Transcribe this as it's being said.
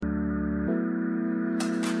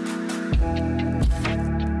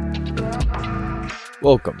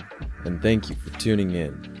Welcome, and thank you for tuning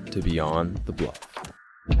in to Beyond the Bluff.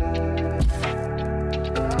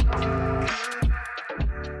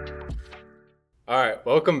 All right,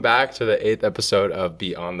 welcome back to the 8th episode of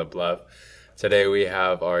Beyond the Bluff. Today we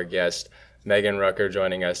have our guest, Megan Rucker,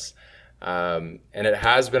 joining us. And it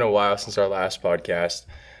has been a while since our last podcast.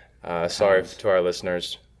 Sorry to our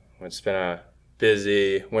listeners. It's been a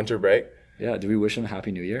busy winter break. Yeah, do we wish them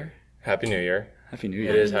Happy New Year? Happy New Year. Happy New Year.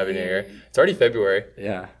 It is Happy New Year. It's already February.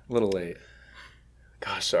 Yeah, a little late.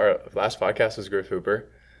 Gosh, our last podcast was Griff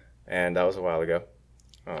Hooper, and that was a while ago.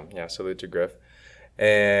 Salute to Griff.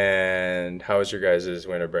 And how was your guys'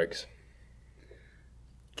 winter breaks?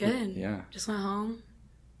 Good. Yeah. Just went home,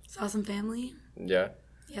 saw some family. Yeah?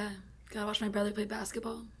 Yeah. Got to watch my brother play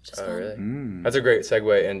basketball. Just fun. Really? That's a great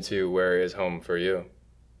segue into where is home for you.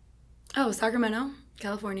 Oh, Sacramento,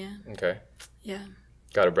 California. Okay. Yeah.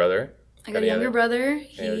 Got a brother? I got a younger brother.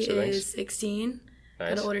 He other siblings? is 16. Nice.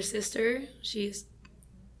 Got an older sister. She's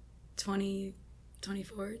 20,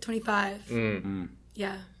 24, 25.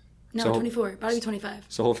 Yeah. No, So- 24. About to be 25.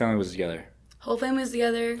 So the whole family was together. Whole family was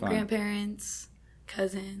together. Fun. Grandparents,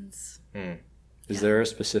 cousins. Is there a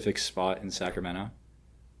specific spot in Sacramento?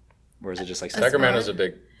 Or is it just like Sacramento's a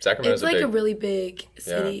big... It's like a really big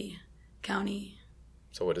city, county.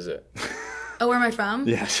 So what is it? Oh, where am I from?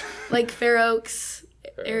 Yes. Like Fair Oaks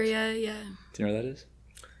area, yeah. Do you know where that is?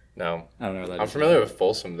 No. I don't know where that is. I'm familiar with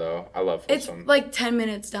Folsom, though. I love It's Folsom. like 10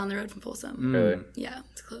 minutes down the road from Folsom. Really? Yeah,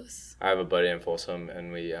 it's close. I have a buddy in Folsom,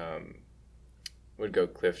 and we would go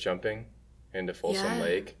cliff jumping into Folsom Yeah.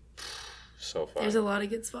 Lake. So fun. There's a lot of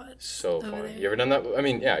good spots. So over fun. there. You ever done that? I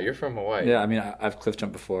mean, yeah, you're from Hawaii. Yeah, I mean, I've cliff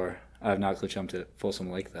jumped before. I have not cliff jumped at Folsom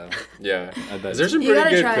Lake, though. Yeah. I bet. Is there some You pretty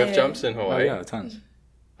gotta good try cliff it. jumps in Oh, Hawaii? yeah, tons.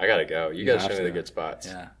 I gotta go. You You gotta have show me the to. good spots.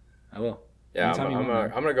 Yeah, I will. Yeah, Anytime you I'm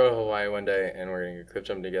want, gonna go to Hawaii one day, and we're gonna go cliff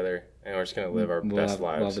jump together, and we're just gonna live our best We'll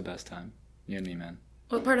lives. have the best time. You and me, man.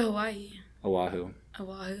 What part of Hawaii? Oahu.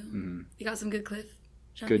 Oahu. You got some good cliff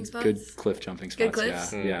jumping spots? Good cliff jumping spots.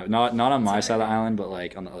 cliffs? Yeah. Not on my side of the island, but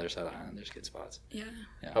like on the other side of the island, there's good spots. Yeah.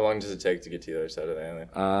 How long does it take to get to the other side of the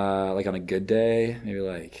island? Like on a good day, maybe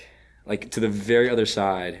like to the very other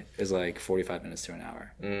side is like 45 minutes to an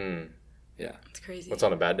hour. Yeah. It's crazy. What's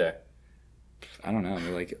on a bad day? I don't know,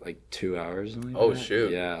 maybe like 2 hours or something like Oh, that.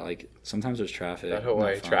 shoot. Yeah, like sometimes there's traffic. That not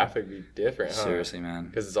Hawaii fun. traffic be different, huh? Seriously, man.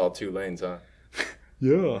 Because it's all 2 lanes, huh?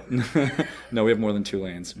 Yeah. No, we have more than 2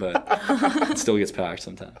 lanes, but it still gets packed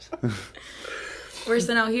sometimes. Worse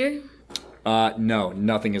than out here? No,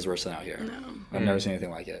 nothing is worse than out here. No. I've never seen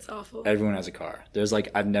anything like it. It's awful. Everyone has a car.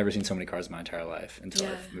 I've never seen so many cars in my entire life until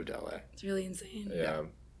Yeah. I've moved to LA. It's really insane. Yeah.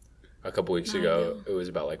 A couple weeks Not ago, ideal. it was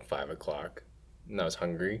about like 5 o'clock, and I was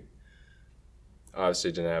hungry.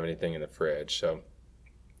 Obviously, didn't have anything in the fridge, so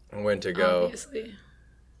I went to go. Obviously.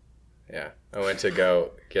 Yeah, I went to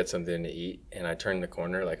go get something to eat, and I turned the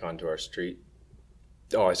corner like onto our street.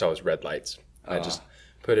 All I saw was red lights. I just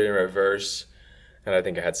put it in reverse, and I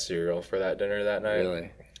think I had cereal for that dinner that night.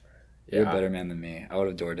 Really? Yeah. You're a better man than me. I would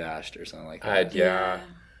have door dashed or something like that. Yeah.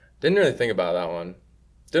 Didn't really think about that one.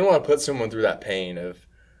 Didn't want to put someone through that pain of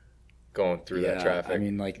going through that traffic. I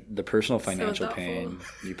mean, like the personal financial thoughtful. pain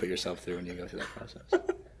you put yourself through when you go through that process.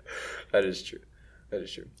 That is true. That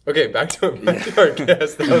is true. Okay, back to our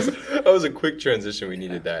guest. That was a quick transition. We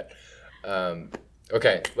needed that.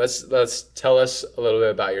 Okay, let's tell us a little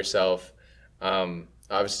bit about yourself.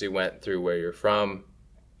 Obviously, went through where you're from.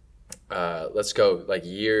 Let's go like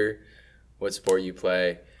year, what sport you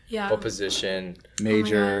play, Yeah. what position,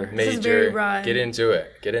 Major. God. This is very major. broad. Get into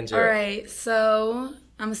it. All right. So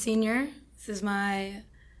I'm a senior. This is my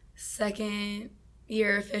second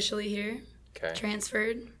year officially here. Okay.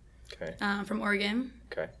 Transferred Okay. from Oregon.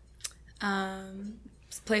 Okay.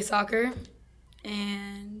 Play soccer,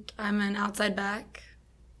 and I'm an outside back.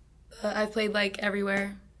 I've played like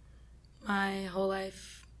everywhere my whole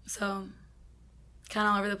life, so kind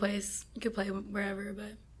of all over the place. You could play wherever,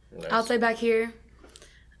 but Nice. outside back here.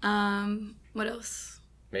 What else?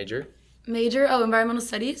 Major. Major? Oh, environmental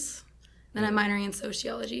studies. Then I'm minoring in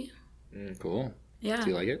sociology. Cool. Yeah. Do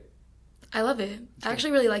you like it? I love it. I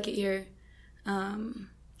actually really like it here.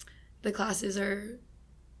 The classes are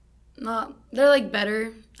they're like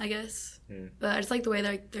better, I guess. But I just like the way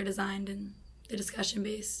they're designed and the discussion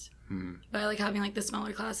based. But I like having like the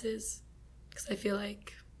smaller classes because I feel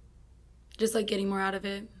like just like getting more out of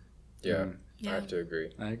it. Yeah. Yeah. I have to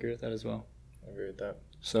agree. I agree with that as well. I agree with that.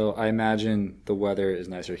 So I imagine the weather is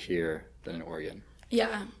nicer here than in Oregon.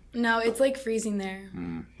 Yeah. No, it's like freezing there.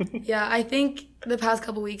 Yeah, I think the past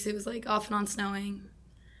couple weeks it was like off and on snowing.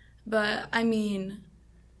 But I mean,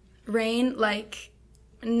 rain, like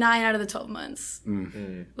 9 out of the 12 months.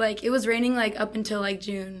 Like, it was raining, like, up until, like,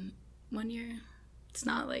 June one year. It's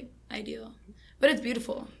not, like, ideal. But it's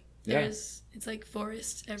beautiful. It's, like,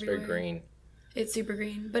 forest everywhere. It's very green. It's super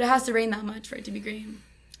green. But it has to rain that much for it to be green.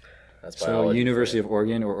 That's So biology. University of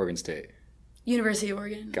Oregon or Oregon State? University of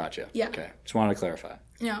Oregon. Gotcha. Yeah. Okay. Just wanted to clarify.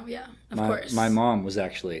 No, yeah, of course. My mom was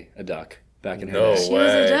actually a Duck back in her No day. She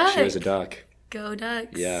was a way. duck. She was a Duck. Go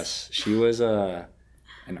Ducks. Yes. She was an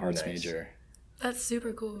arts Nice. major. That's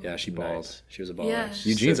super cool. Yeah, she balled. Nice. She was a baller. Yeah.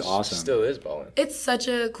 Eugene's Still- awesome. Still is balling. It's such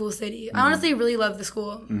a cool city. I honestly really love the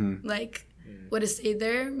school. Like, would have stayed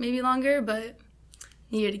there maybe longer, but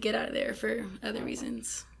needed to get out of there for other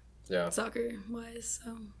reasons, Yeah, soccer-wise.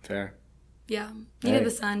 So, Fair. yeah. Needed Hey.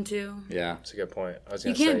 the sun, too. Yeah. that's a good point. I was You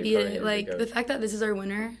gonna say can't beat probably it. needed Like, to go- the fact that this is our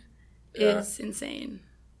winter Yeah. is insane.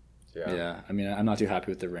 Yeah. I mean, I'm not too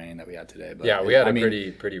happy with the rain that we had today. But Yeah, we had I a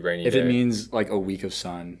mean, pretty rainy if day. it means like a week of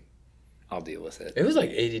sun, I'll deal with it. It was like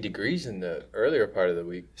 80 degrees in the earlier part of the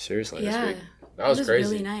week. Seriously. Yeah. week. That was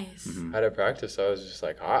crazy. Really nice. I had to practice. I was just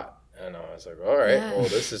like hot. And I was like, all right, Yeah. well,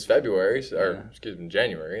 this is February, or excuse me,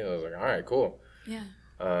 January. And I was like, all right, cool. Yeah.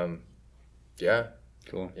 Yeah,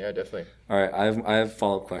 Cool. yeah, definitely. All right. I have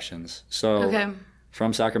follow-up questions. So Okay.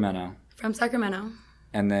 from Sacramento From Sacramento.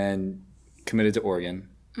 and then committed to Oregon.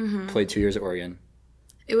 Played 2 years at Oregon.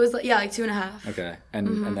 It was, like 2.5. Okay.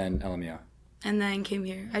 And then LMU. And then came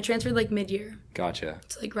here. I transferred, like, mid-year. Gotcha.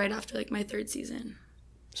 So, like, right after, like, my 3rd season.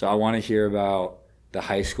 So I want to hear about the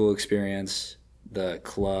high school experience, the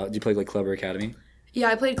club. Do you play like club or academy? Yeah,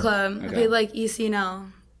 I played club. I Okay. played, like,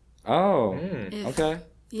 ECNL. Oh, If- okay.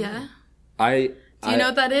 Yeah. Do Do you know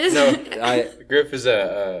what that is? No, I Griff is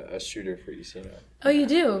a shooter for ECNL. Oh, you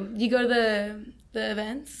do? You go to the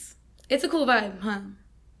events? It's a cool vibe, huh?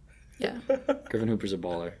 Yeah. Griffin Hooper's a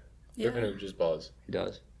baller. Griffin Yeah. who just balls. He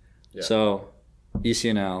does. Yeah. So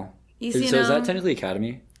ECNL. ECNL. So is that technically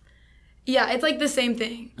academy? Yeah, it's like the same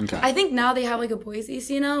thing. Okay. I think now they have like a boys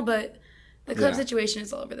ECNL, but the club Yeah. situation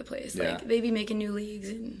is all over the place. Yeah. Like they be making new leagues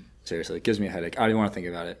and Seriously, it gives me a headache. I don't even want to think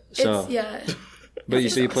about it. So, it's yeah. but you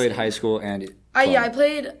it's so you played exhausting. high school and I club.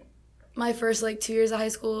 played my first like 2 years of high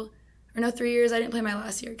school, or no 3 years. I didn't play my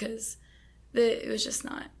last year because it was just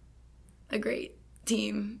not a great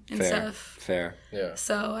team and Fair. stuff. Fair. Yeah.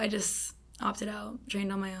 So I just opted out,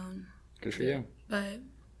 trained on my own. Good for you. But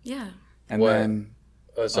yeah, And What- then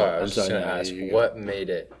Oh, sorry. Oh, I was I'm just sorry, going to no, ask, you go. what made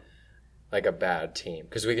it like a bad team?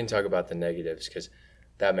 Because we can talk about the negatives because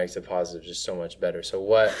that makes the positives just so much better. So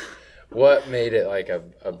what made it like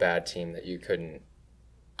a bad team that you couldn't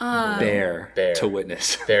bear Bear. to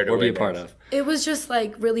witness Bear to or be a part witness. of. it was just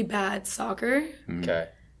like really bad soccer. Okay.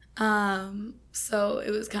 So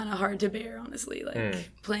it was kind of hard to bear, honestly, like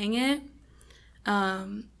playing it.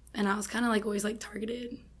 And I was kind of like always like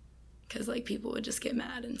targeted because like people would just get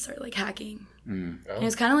mad and start like hacking. And it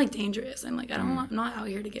was kind of like dangerous. I'm like, I'm not out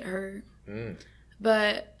here to get hurt.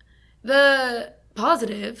 But the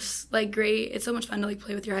positives, like great. It's so much fun to like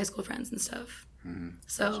play with your high school friends and stuff.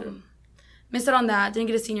 So missed out on that. Didn't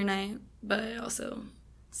get a senior night, but I also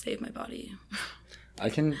saved my body. I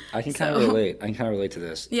can kind So- of relate. I can kind of relate to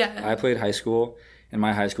this. Yeah. I played high school, and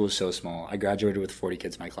my high school was so small. I graduated with 40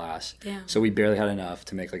 kids in my class. Damn. So we barely had enough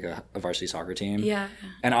to make like a varsity soccer team. Yeah.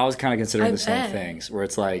 And I was kind of considering I the same bet. things, where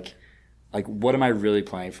it's like, what am I really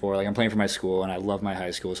playing for? Like I'm playing for my school, and I love my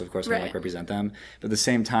high school, so of course I want to like Right. represent them. But at the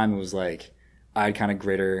same time, it was like I had kind of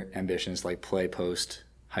greater ambitions to like play post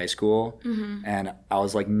high school, and I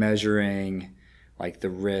was like measuring like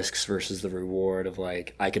the risks versus the reward of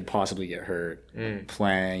like I could possibly get hurt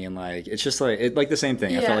playing, and like it's just like it like the same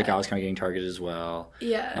thing. I felt Yeah. like I was kind of getting targeted as well,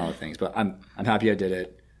 and all Yeah. the things. But I'm happy I did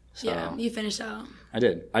it. So Yeah. You finished out. I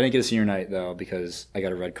did. I didn't get a senior night though because I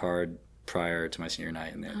got a red card prior to my senior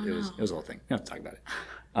night, and it was a whole thing. You don't have to talk about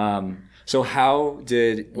it. So how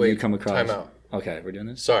did you Wait, come across? time out. Okay, we're doing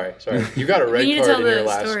this. Sorry. You got a red need to card tell in your the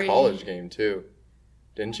last story. college game too,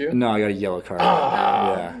 didn't you? No, I got a yellow card.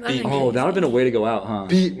 Yeah. That'd been Oh, that would have been a way to go out, huh?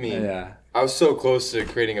 Beat me. Yeah, I was so close to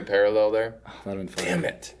creating a parallel there. that'd have been fun. Damn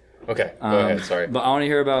it. Okay, go ahead. Sorry. But I want to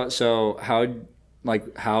hear about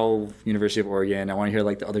how University of Oregon. I want to hear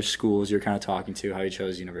like the other schools you're kind of talking to. How you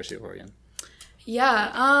chose University of Oregon.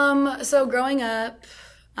 Yeah. So growing up,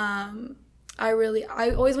 I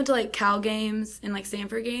always went to like Cal games and like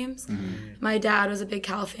Stanford games. My dad was a big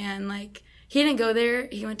Cal fan. Like he didn't go there.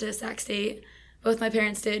 He went to Sac State. Both my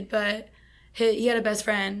parents did, but he had a best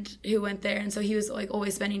friend who went there, and so he was like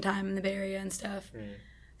always spending time in the Bay Area and stuff.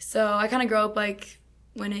 So I kind of grew up like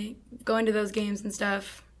going to those games and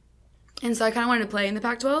stuff, and so I kind of wanted to play in the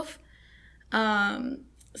Pac-12.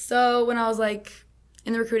 So when I was like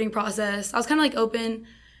in the recruiting process, I was kind of like open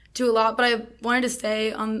to a lot, but I wanted to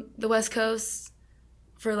stay on the West Coast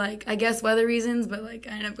for like, I guess weather reasons, but like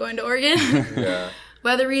I ended up going to Oregon. Yeah.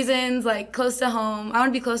 Weather reasons, like close to home. I want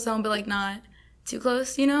to be close to home, but like not too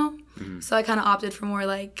close, you know? So I kind of opted for more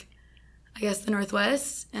like, I guess, the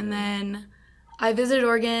Northwest. And then I visited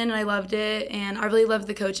Oregon and I loved it. And I really loved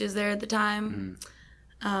the coaches there at the time.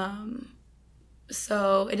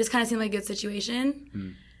 So it just kind of seemed like a good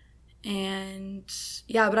situation. And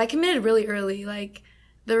yeah, but I committed really early. Like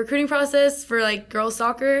the recruiting process for like girls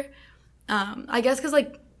soccer, I guess because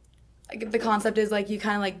like the concept is like you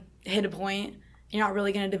kind of like hit a point. You're not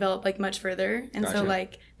really going to develop like much further. And so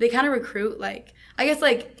like they kind of recruit like, I guess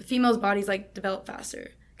like females' bodies like develop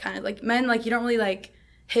faster. Kind of like men, like you don't really like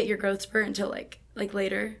hit your growth spurt until like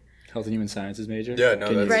later. Health and Human Sciences major. Yeah,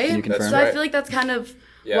 no, that's Right? Can you confirm? So I feel like that's kind of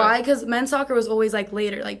Yeah. why, because men's soccer was always like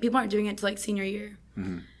later. Like people aren't doing it till like senior year.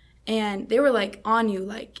 And they were like on you.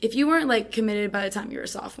 Like if you weren't like committed by the time you were a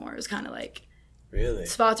sophomore, it was kind of like Really?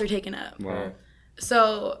 spots are taken up. Wow.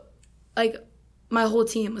 So like my whole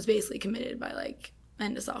team was basically committed by like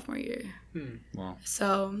end of sophomore year. Wow.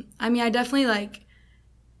 So I mean, I definitely like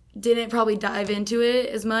didn't probably dive into it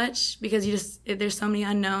as much because there's so many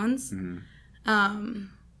unknowns.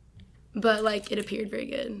 But like it appeared very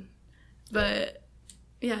good. But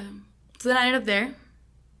yeah, so then I ended up there.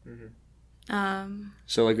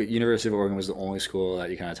 So like University of Oregon was the only school that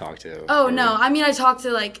you kind of talked to? Oh or- no, I mean I talked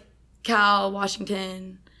to like Cal,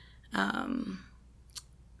 Washington, who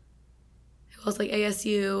else, like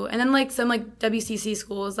ASU, and then like some like WCC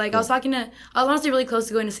schools. Like I was honestly really close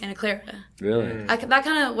to going to Santa Clara. Really? That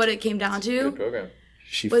kind of what it came down Good to. program.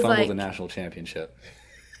 She was fumbled like- the national championship.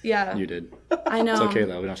 Yeah, You did. I know. It's okay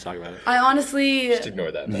though. We don't have to talk about it. I honestly, Just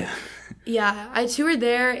ignore that, man. yeah, I toured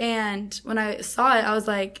there, and when I saw it, I was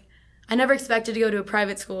like, I never expected to go to a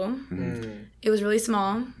private school. It was really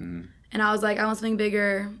small, and I was like, I want something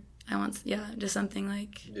bigger. I want, just something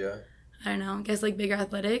like, Yeah. I don't know, I guess like bigger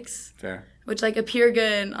athletics, Fair. which like appear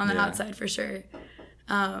good on the Yeah. outside for sure.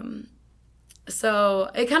 So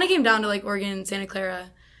it kind of came down to like Oregon and Santa Clara,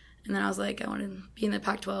 and then I was like, I want to be in the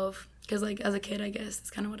Pac-12 because like as a kid, I guess that's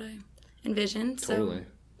kind of what I envisioned. So Totally.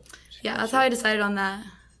 yeah, that's how I decided on that.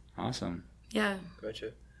 Awesome. Yeah.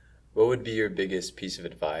 Gotcha. What would be your biggest piece of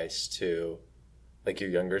advice to like your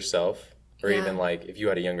younger self, or Yeah. even like if you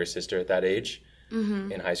had a younger sister at that age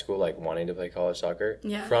in high school, like wanting to play college soccer?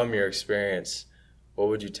 Yeah. From your experience, what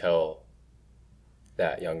would you tell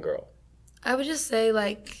that young girl? I would just say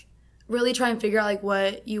like really try and figure out like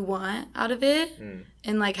what you want out of it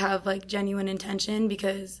and like have like genuine intention,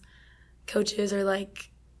 because coaches are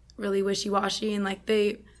like really wishy-washy and like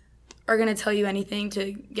they are going to tell you anything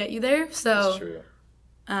to get you there. That's So true.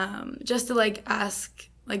 just to like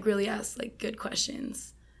really ask like good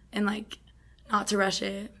questions and like not to rush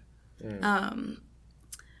it.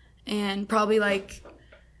 And probably like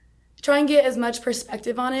try and get as much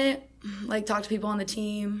perspective on it, like talk to people on the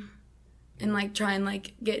team and like try and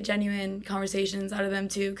like get genuine conversations out of them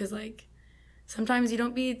too, because like sometimes you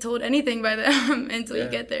don't be told anything by them until you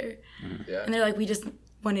get there. Yeah. And they're like, we just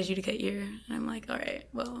wanted you to get here. And I'm like, all right,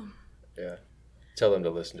 well, Yeah. Tell them to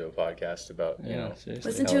listen to a podcast about, you know.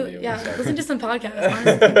 seriously. listen to some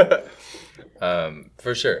podcasts, honestly.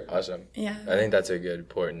 For sure. Awesome. Yeah. I think that's a good,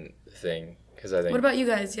 important thing, because I think What about you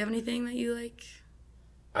guys? Do you have anything that you like?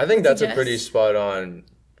 I think that's a suggest? pretty spot on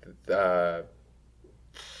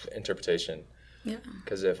interpretation. Yeah.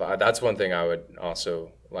 Because that's one thing I would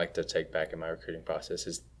also like to take back in my recruiting process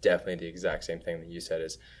is definitely the exact same thing that you said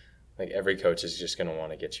is like every coach is just going to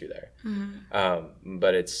want to get you there.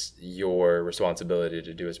 But it's your responsibility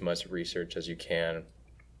to do as much research as you can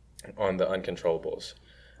on the uncontrollables.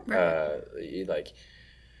 Right.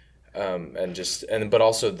 But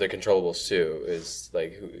also the controllables too is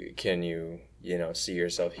like, can you see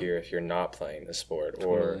yourself here if you're not playing the sport,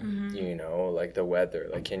 or like the weather,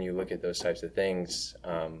 like can you look at those types of things,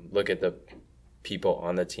 look at the people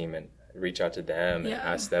on the team and reach out to them and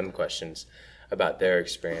ask them questions about their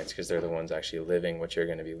experience, because they're the ones actually living what you're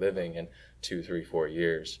going to be living in 2, 3, 4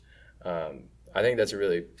 years. I think that's a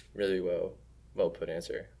really, really well put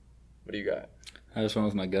answer. What do you got? I just went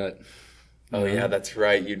with my gut. Oh yeah, that's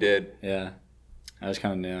right, you did. Yeah. I just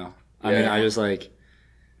kind of knew. I mean, I just like...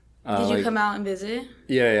 Did you come out and visit?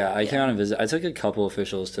 Yeah. I came out and visit. I took a couple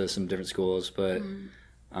officials to some different schools, but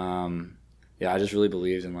I just really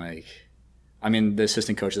believed in like... I mean, the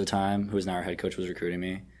assistant coach at the time, who was now our head coach, was recruiting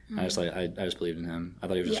me. I just believed in him. I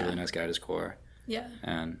thought he was just a really nice guy at his core. Yeah.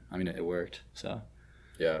 And I mean, it worked. So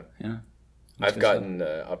Yeah. I've gotten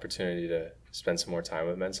the opportunity to spend some more time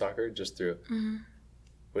with men's soccer just through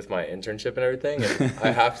with my internship and everything. And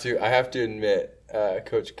I have to admit,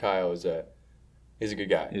 Coach Kyle he's a good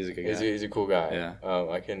guy. He's a good guy. He's a cool guy. Yeah.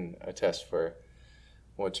 I can attest for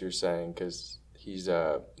what you're saying because he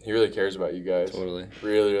really cares about you guys. Totally.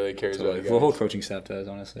 Really cares about you guys. The whole coaching staff does,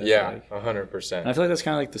 honestly. Yeah, 100%. And I feel like that's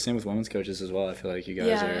kind of like the same with women's coaches as well. I feel like you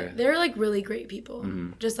guys are. They're like really great people.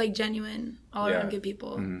 Just like genuine, all around good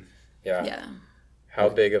people. Yeah. How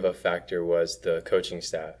big of a factor was the coaching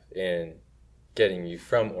staff in getting you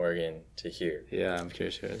from Oregon to here? Yeah, I'm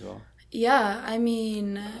curious here as well. Yeah, I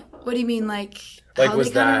mean, what do you mean, like how was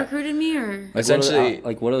they kind that of recruited me, or Like essentially,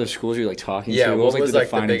 what other schools are you like talking yeah, to? what was the like the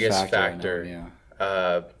defining biggest factor?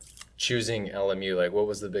 Yeah. Choosing LMU, like what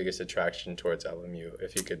was the biggest attraction towards LMU,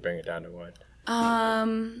 if you could bring it down to one?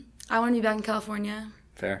 I want to be back in California,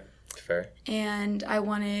 Fair. and I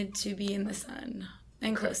wanted to be in the sun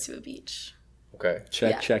and close to a beach. Okay.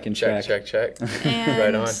 Check. And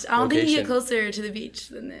Right on. I don't think you Location. get closer to the beach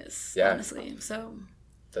than this, honestly. So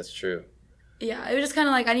That's true. yeah, it was just kind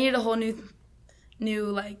of like I needed a whole new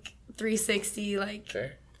like 360, like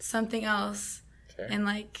Fair. something else, Fair. and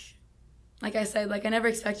like I said, like I never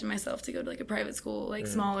expected myself to go to like a private school, like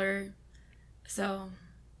smaller. So,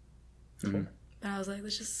 but I was like,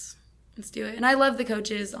 let's do it. And I love the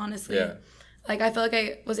coaches, honestly. Yeah. Like I felt like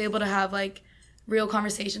I was able to have like real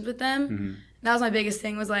conversations with them. That was my biggest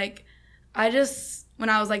thing. Was like, when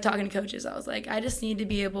I was like talking to coaches, I was like, I just need to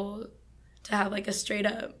be able to have like a straight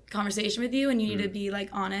up conversation with you, and you need to be like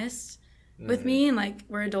honest with me, and like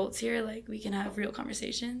we're adults here, like we can have real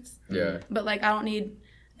conversations. Yeah. But like I don't need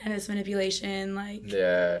none of this manipulation, like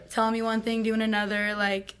telling me one thing, doing another,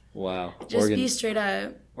 like Wow. just be straight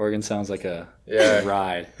up. Oregon sounds like a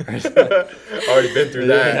ride. Already been through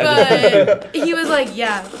that. But he was like,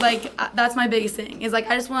 yeah, like that's my biggest thing. Is like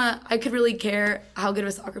I could really care how good of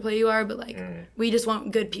a soccer player you are, but like we just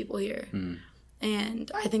want good people here.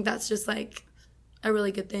 And I think that's just like a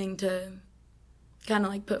really good thing to kind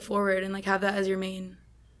of like put forward and like have that as your main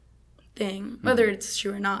thing, whether it's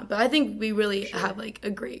true or not. But I think we really have like a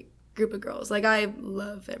great group of girls. Like I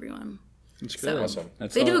love everyone. That's good. So, Awesome.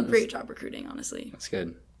 They do a great job recruiting, honestly. That's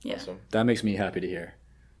good. Yeah. Awesome. That makes me happy to hear,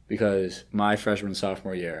 because my freshman and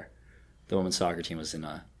sophomore year, the women's soccer team was in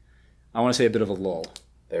I want to say a bit of a lull.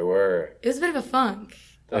 They were. It was a bit of a funk.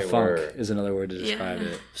 A funk is another word to describe Yeah.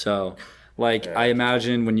 it. So, like, I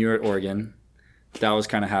imagine when you were at Oregon, that was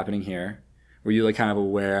kind of happening here. Were you like kind of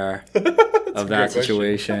aware of that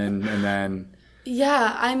situation? And then,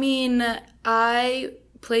 Yeah, I mean, I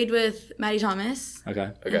played with Maddie Thomas in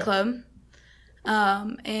the club.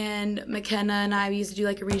 And McKenna and I used to do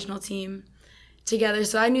like a regional team together.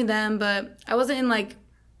 So I knew them, but I wasn't in like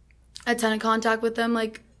a ton of contact with them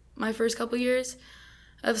like my first couple years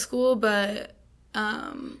of school. But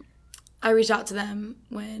I reached out to them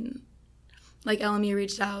when like LMU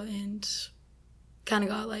reached out and kind of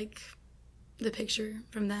got like the picture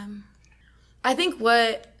from them. I think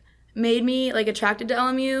what made me like attracted to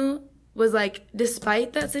LMU was like,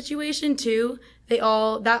 despite that situation too,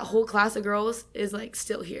 that whole class of girls is like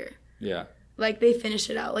still here. yeah. Like they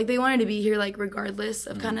finished it out. Like they wanted to be here like regardless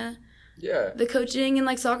of kind of the coaching and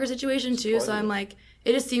like soccer situation too. So I'm like,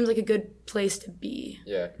 it just seems like a good place to be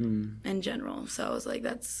in general. So I was like,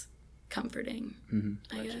 that's comforting,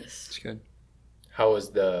 I guess. It's good.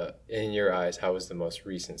 In your eyes, how was the most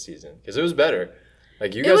recent season? Because it was better.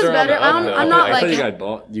 Like you It guys was are on the better. up now. I'm not I like,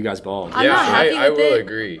 thought you guys balled. I'm not happy I with will it.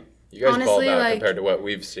 agree. You guys Honestly, balled out like- compared to what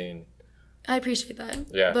we've seen. I appreciate that.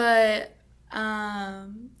 Yeah. But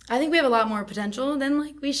I think we have a lot more potential than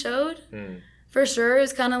like we showed. For sure. It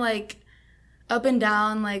was kind of like up and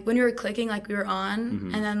down, like when we were clicking, like we were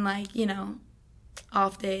on, and then like, you know,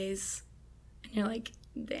 off days, and you're like,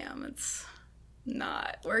 damn, it's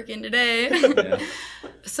not working today.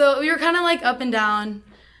 So we were kind of like up and down,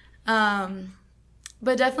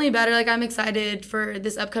 but definitely better. Like I'm excited for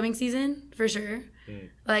this upcoming season for sure.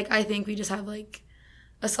 Like I think we just have like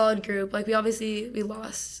a solid group. Like we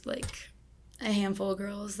lost like a handful of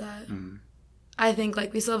girls that I think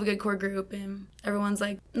like we still have a good core group, and everyone's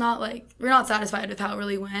like we're not satisfied with how it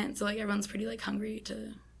really went. So like everyone's pretty like hungry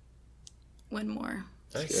to win more.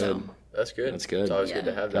 That's So good. That's good. That's good. It's always good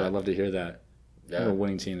to have God, that. I'd love to hear that. We have a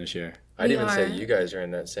winning team this year. I'd We even say are. you guys are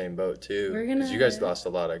in that same boat too. We're 'Cause gonna- you guys lost a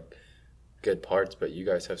lot of good parts, but you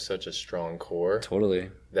guys have such a strong core Totally.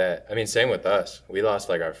 that, I mean, same with us. We lost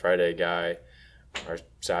like our Friday guy, our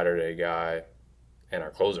Saturday guy, and our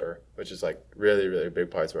closer, which is like really, really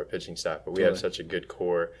big parts of our pitching staff. But we have such a good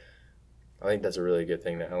core. I think that's a really good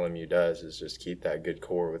thing that LMU does, is just keep that good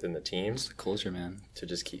core within the teams. It's the culture, man. To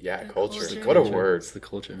just keep, culture. culture. What a word. It's the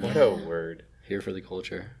culture, man. What a word. Here for the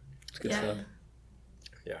culture. It's good stuff.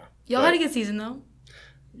 Yeah. Y'all had a good season though.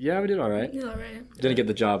 Yeah, we did all right. You did all right. Didn't get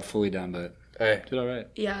the job fully done, but Hey, did all right.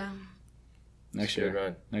 Yeah. Next good year.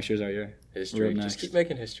 run. Next year's our year. History. Real Just next. keep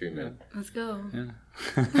making history, man. Let's go.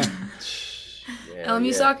 Yeah. Yeah, LMU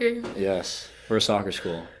yeah. soccer Yes. We're a soccer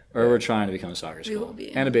school. Or we're trying to become a soccer school. will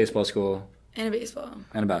be. And a baseball school. And a baseball.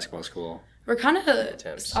 And a basketball school. We're kind of a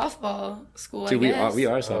Attempts. softball school, Dude, I guess. we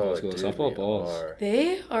are a softball Oh, school. dude, Softball we balls. are.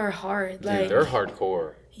 They are hard. Like, They're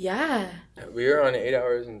hardcore. yeah. We are on 8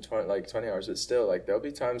 hours and 20 hours, but still, like, there'll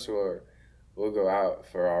be times where we'll go out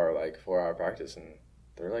for our, 4-hour practice, and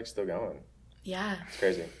they're, still going. Yeah. It's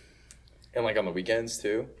crazy. And, on the weekends,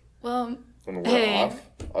 too, well, when we're Hey, off,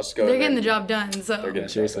 I'll just go they're in there getting the and- job done, so They're getting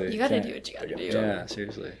Seriously. you gotta Can't- do what you gotta They're do. getting Yeah,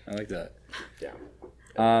 seriously. I like that.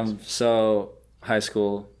 Yeah. So high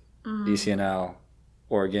school, Mm-hmm. ECNL,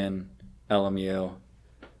 Oregon, LMU.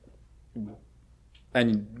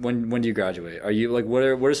 And when do you graduate? Are you what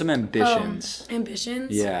are some ambitions?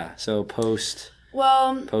 Ambitions? Yeah. So post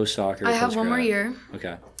Well, soccer. I have one more post-grad. year.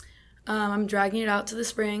 Okay. I'm dragging it out to the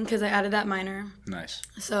spring because I added that minor. Nice.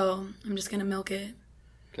 So I'm just gonna milk it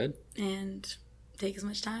Good. and take as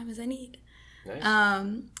much time as I need. Nice.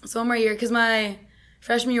 So one more year because my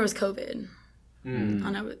freshman year was COVID. I Mm.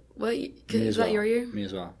 don't know what Me is as that well. your year? Me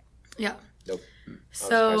as well. Yeah. Nope.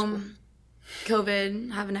 So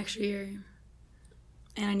COVID, have an extra year,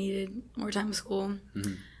 and I needed more time with school.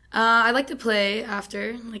 I like to play after,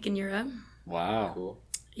 in Europe. Wow. Cool.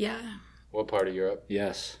 Yeah, What part of Europe?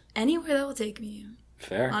 Yes. anywhere that will take me.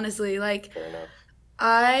 Fair. Honestly, Fair enough.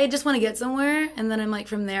 I just want to get somewhere, and then I'm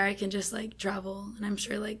from there I can just travel, and I'm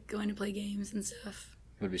sure going to play games and stuff.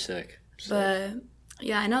 Would be sick. But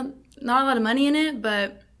yeah, I know not a lot of money in it,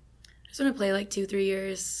 but I just want to play 2-3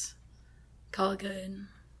 years, call it good.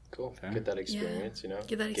 Cool. Fair. Get that experience, Get that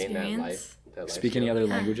Gain that experience. life. That life Speak any skill. other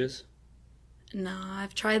Yeah. languages? No,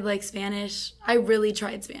 I've tried Spanish. I really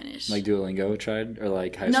tried Spanish. Like Duolingo tried? Or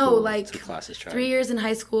high No, school classes tried? 3 years in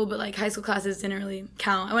high school, but high school classes didn't really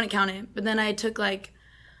count. I wouldn't count it. But then I took a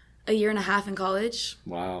year and a half in college.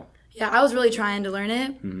 Wow. Yeah, I was really trying to learn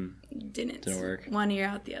it. Didn't work. 1 year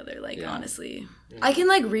out the other. Yeah. Honestly, I can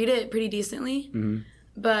read it pretty decently,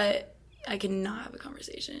 but I cannot have a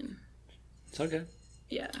conversation. It's okay.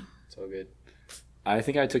 Yeah. It's all good. I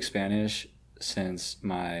think I took Spanish since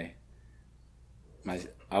I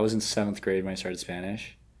was in 7th grade when I started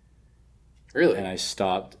Spanish, Really? and I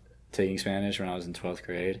stopped taking Spanish when I was in 12th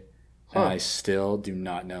grade, Huh. and I still do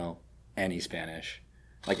not know any Spanish.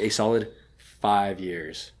 A solid 5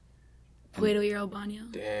 years. Puedo ir al baño.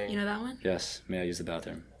 Dang. You know that one? Yes, may I use the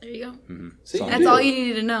bathroom? There you go. See, That's you That's do. all you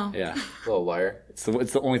needed to know. Yeah, Little liar. it's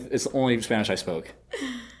the only Spanish I spoke.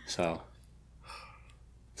 So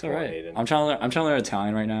it's all Come on, right. Aiden. I'm trying to learn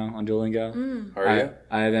Italian right now on Duolingo. Are you?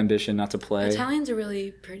 I have ambition not to play. Italian's a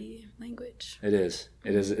really pretty language. It is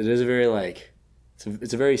a very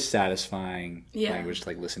it's a very satisfying Yeah. language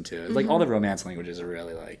to listen to. It's all the romance languages are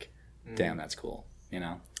really damn, that's cool.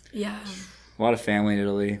 Yeah. A lot of family in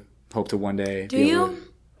Italy. Hope to one day Do be you? able to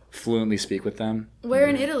fluently speak with them. Where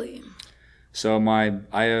in Italy? So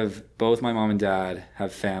I have both my mom and dad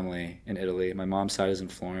have family in Italy. My mom's side is in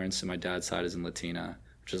Florence and my dad's side is in Latina,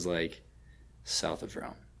 which is south of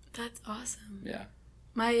Rome. That's awesome. Yeah.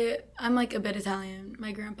 I'm a bit Italian.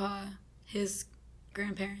 My grandpa, his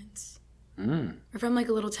grandparents Mm. are from a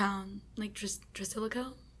little town,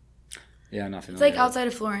 Trisilico. Yeah, not It's familiar. outside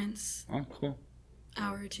of Florence, Oh, cool.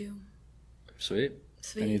 hour or two. Sweet.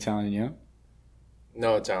 Sweet. Any Italian in you?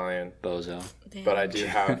 No Italian, Bozo. Damn. but I do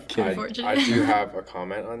have Kidding. I do have a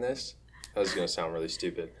comment on this. That was gonna sound really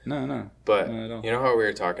stupid, No. but Not at all. you know how we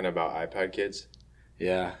were talking about iPad kids?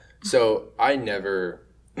 Yeah. So I never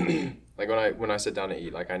when I sit down to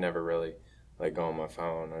eat, I never really go on my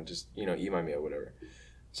phone. I just eat my meal, whatever.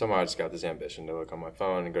 Somehow I just got this ambition to look on my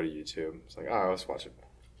phone and go to YouTube. It's let's watch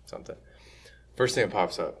something. First thing that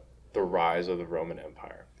pops up, the rise of the Roman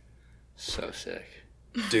Empire. So sick.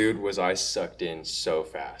 Dude, was I sucked in so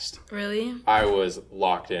fast. Really? I was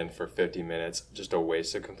locked in for 50 minutes, just a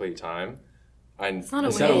waste of complete time. It's not a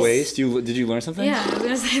Is waste. that a waste? Did you learn something? Yeah, I was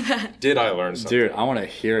gonna say that. Did I learn something? Dude, I want to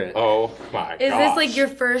hear it. Oh my Is gosh. this your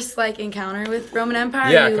first encounter with Roman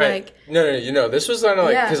Empire? Yeah, Or you, no. This was kind of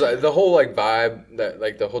Yeah. because the whole vibe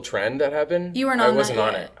that the whole trend that happened. you weren't I on wasn't that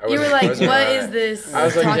on yet. it. I You were wasn't- I wasn't what on is it. this? I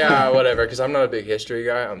was like, talking yeah, about?" whatever, because I'm not a big history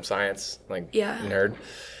guy. I'm science Yeah. nerd,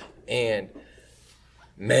 and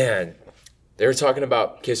man, they were talking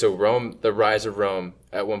about so Rome, the rise of Rome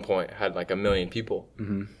at one point had 1 million people,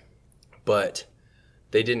 but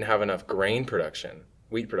they didn't have enough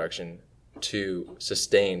wheat production to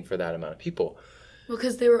sustain for that amount of people. Well,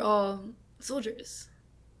 because they were all soldiers.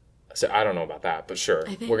 So I don't know about that, but sure,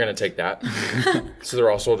 I think- we're gonna take that. So they're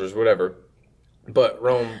all soldiers, whatever. But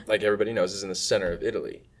Rome, like everybody knows, is in the center of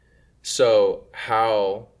Italy. So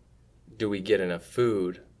how do we get enough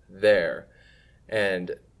food there.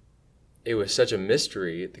 And it was such a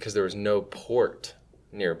mystery because there was no port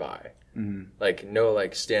nearby. Like no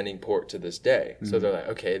like standing port to this day. So they're like,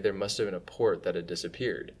 okay, there must have been a port that had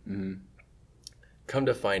disappeared. Come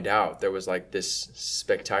to find out, there was like this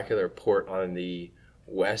spectacular port on the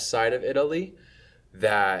west side of Italy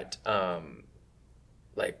that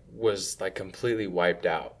like was like completely wiped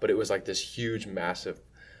out. But it was like this huge, massive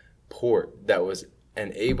port that was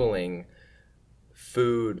enabling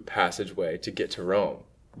food passageway to get to Rome.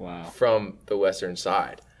 Wow. From the western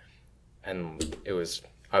side. And I was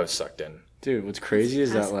sucked in. Dude, what's crazy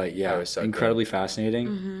is that, like, I was sucked incredibly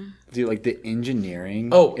fascinating. Dude, like, the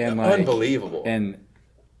engineering. And like, unbelievable. And,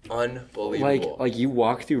 unbelievable. like you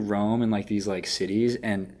walk through Rome and, like, these, like, cities,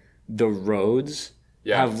 and the roads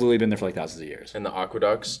have literally been there for, like, thousands of years. And the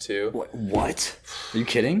aqueducts, too. What? Are you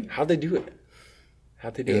kidding? How'd they do it?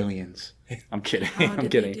 Aliens. I'm kidding. I'm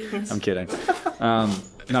kidding.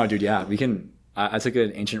 No, dude, yeah. We can... I took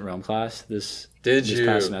an ancient Rome class this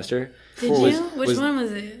past semester. Did you? Which one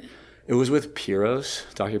was it? It was with Piros,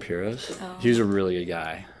 Dr. Piros. Oh. He was a really good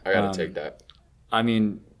guy. I gotta take that. I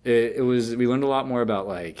mean, it was. We learned a lot more about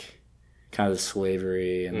like kind of the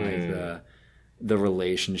slavery and like the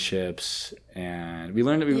relationships, and we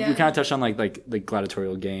learned. We kind of touched on like the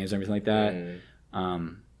gladiatorial games and everything like that.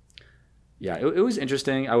 Yeah, it was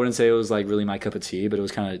interesting. I wouldn't say it was like really my cup of tea, but it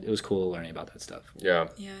was cool learning about that stuff. Yeah.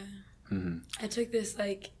 Yeah. I took this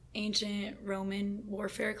like ancient Roman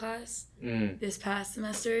warfare class this past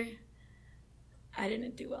semester. I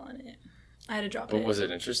didn't do well in it. I had to drop it. But was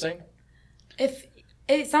it interesting? If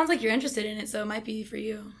it sounds like you're interested in it, so it might be for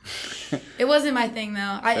you. It wasn't my thing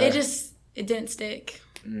though. It didn't stick.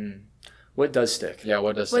 What does stick? Yeah,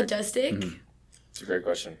 what does stick? What does stick? It's a great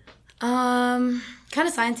question. Kind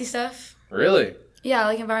of sciencey stuff. Really? Yeah,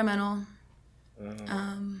 like environmental.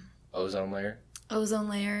 Ozone layer? Ozone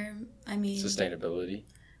layer. I mean, sustainability.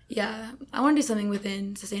 Yeah, I want to do something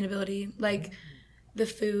within sustainability. Like the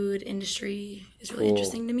food industry is really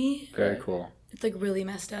interesting to me. Very cool. It's like really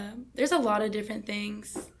messed up. There's a lot of different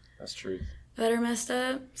things. That's true. That are messed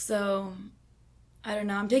up. So I don't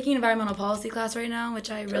know. I'm taking an environmental policy class right now,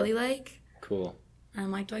 which I really like. Cool. And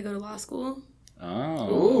I'm like, do I go to law school? Oh.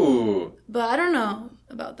 Ooh. But I don't know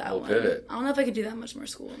about that one. Pivot. I don't know if I could do that much more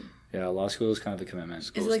school. Yeah, law school is kind of a commitment.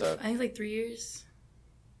 Is it like I think it's like 3 years.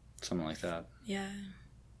 Something like that. Yeah.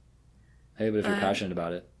 Hey, but if you're passionate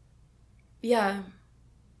about it. Yeah.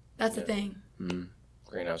 That's the thing.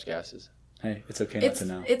 Greenhouse gases. Hey, it's okay not to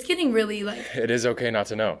know. It's getting really like... It is okay not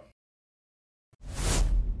to know.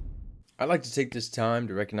 I'd like to take this time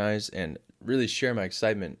to recognize and really share my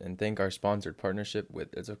excitement and thank our sponsored partnership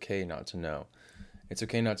with It's Okay Not to Know. It's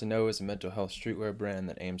Okay Not to Know is a mental health streetwear brand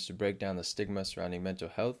that aims to break down the stigma surrounding mental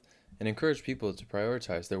health and encourage people to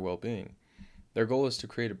prioritize their well-being. Their goal is to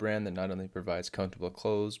create a brand that not only provides comfortable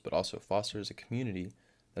clothes, but also fosters a community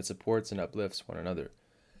that supports and uplifts one another.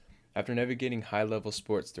 After navigating high-level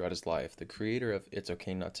sports throughout his life, the creator of It's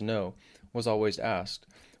Okay Not to Know was always asked,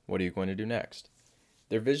 "What are you going to do next?"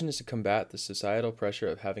 Their vision is to combat the societal pressure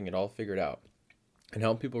of having it all figured out and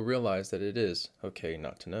help people realize that it is okay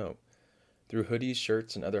not to know. Through hoodies,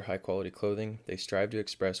 shirts, and other high-quality clothing, they strive to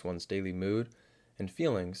express one's daily mood and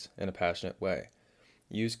feelings in a passionate way.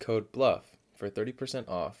 Use code BLUFF for 30%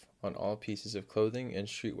 off on all pieces of clothing and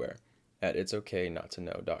streetwear at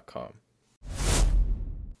it'sokaynottoKnow.com.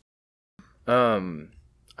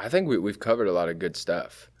 I think we've covered a lot of good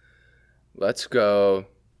stuff. Let's go.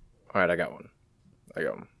 All right, I got one.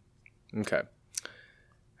 Okay.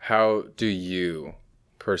 How do you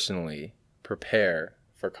personally prepare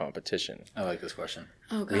for competition? I like this question.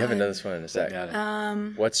 Oh, God. We haven't done this one in a sec. Got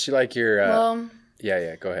it. What's like your... well...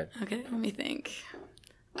 Yeah, go ahead. Okay, let me think.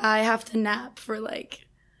 I have to nap for like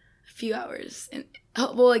a few hours.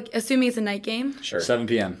 Like assuming it's a night game. Sure. 7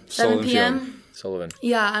 p.m. 7 p.m. Sullivan.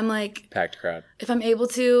 Yeah, I'm like... Packed crowd. If I'm able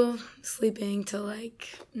to, sleeping till like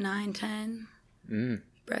 9, 10.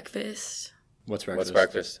 Breakfast. What's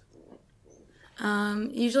breakfast?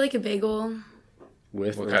 Usually like a bagel.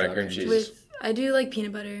 With what kind of cream cheese? I do like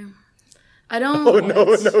peanut butter. I don't... Oh,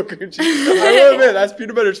 no cream cheese. I love it. That's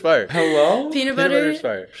peanut butter's fire. Hello? Peanut butter? Peanut butter's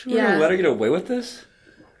fire. We're going to let her get away with this?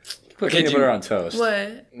 Put peanut butter on toast.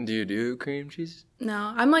 What? Do you do cream cheese?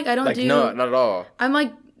 No, I'm like, I don't do... No, not at all. I'm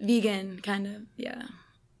like vegan, kind of. Yeah.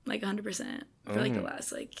 Like 100% for like the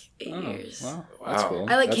last like 8 years. Wow. That's cool.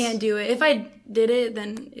 I can't do it. If I did it,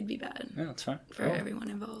 then it'd be bad. Yeah, that's fine. For everyone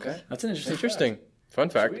involved. Okay. That's an interesting fact. Fun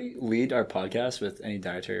fact. Should we lead our podcast with any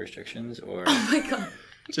dietary restrictions or... Oh my God.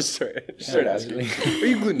 Just start asking. Are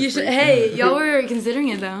you gluten You should, hey, y'all were considering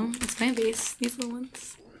it though. It's plant-based. These little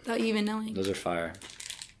ones. Without you even knowing. Those are fire.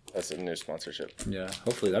 That's a new sponsorship. Yeah,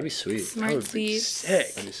 hopefully that'd be sweet. That Smart would be sweets.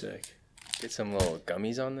 sick. That'd be sick. Get some little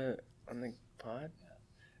gummies on the pod.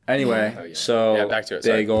 Anyway, Oh, yeah. so Yeah, back to it,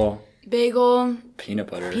 sorry. Bagel, peanut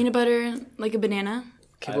butter. peanut butter, like a banana.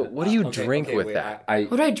 Okay, but what do you drink with wait, that?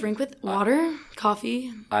 What do I drink with? Water?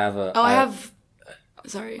 Coffee? I have a. Oh, I have.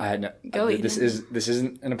 Sorry. I had no. Go eat this it. this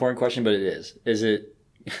isn't an important question, but it is. Is it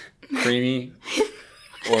creamy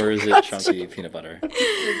or is it chunky peanut butter?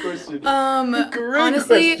 Great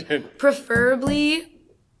Honestly, question. preferably,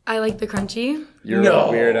 I like the crunchy. You're No.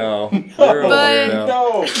 a weirdo. You're a But- weirdo.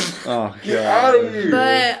 No, Oh get god. out of here.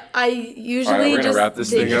 But I All right, usually we're gonna just wrap this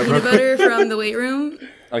take thing up peanut real butter from the weight room,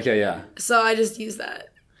 Okay, yeah. so I just use that.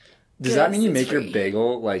 Does that Yes, mean you it's make your free.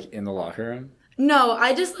 bagel like in the locker room? No,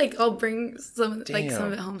 I just like I'll bring some like some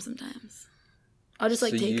of Damn. it home sometimes. I'll just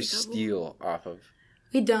like so take you a couple. steal off of.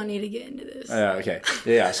 We don't need to get into this. Yeah. Okay.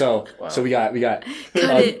 Yeah. So Wow. so we got Cut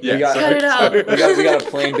it. yeah, we got Cut it out. we got a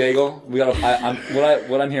plain bagel. We got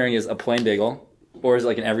what I'm hearing is a plain bagel, or is it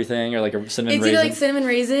like an everything, or like a cinnamon It's raisin? either like cinnamon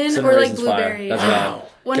raisin Cinnamon or like raisin's fire. blueberry. That's Wow.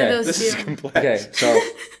 One Okay, of those This is two. complex. Okay, so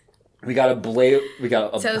we got a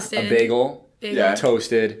Toasted. bagel, Bagel, Yeah.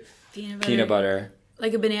 toasted, peanut butter,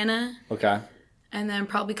 like like a banana, Okay. and then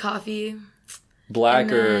probably coffee. Black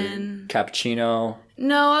And or then- cappuccino.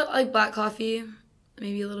 No, I like black coffee.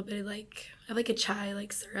 Maybe a little bit of like I have like a chai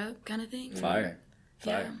like syrup kind of thing. Fire.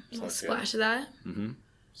 Yeah, Fire. a little Sounds good. splash of that. Mm-hmm.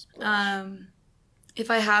 If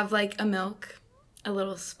I have like a milk, a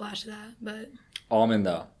little splash of that. But Almond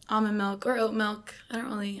though. almond milk or oat milk, I don't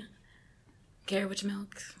really care which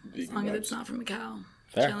milk as Vegan long as vibes. it's not from a cow.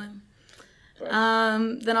 Fair. Chilling. Fair.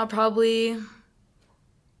 Then I'll probably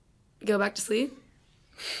go back to sleep.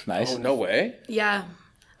 Nice. Oh no way! Yeah,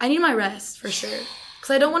 I need my rest for sure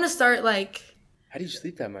because I don't want to start like How do you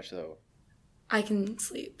sleep that much though? I can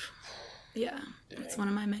sleep. Yeah, it's one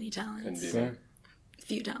of my many Couldn't talents. do that.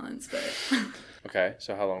 Few talents, but Okay,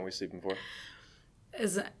 so how long are we sleeping for?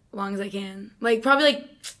 as long as I can. Like probably like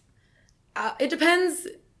it depends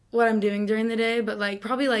what I'm doing during the day, but like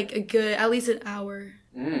probably like a good at least an hour,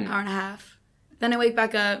 hour and a half. Then I wake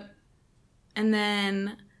back up, and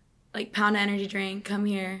then like pound an energy drink, come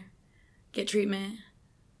here, get treatment,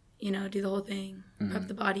 do the whole thing, prep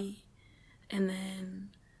the body, and then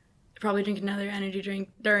probably drink another energy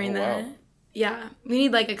drink during Oh, that. wow. Yeah, we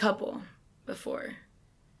need like a couple before.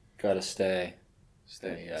 Gotta stay.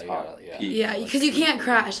 Stay. Yeah, It's you hot. gotta- yeah. Peak. Yeah, because you can't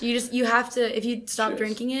crash. You have to. If you stop Cheers.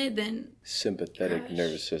 drinking it, then Sympathetic Gosh.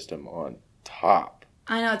 nervous system on top.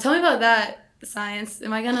 I know. Tell me about that science.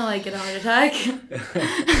 Am I gonna like get a heart attack?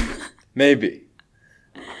 Maybe.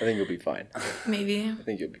 I think you'll be fine. Maybe. I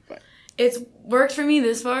think you'll be fine. It's worked for me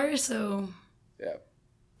this far, so Yeah.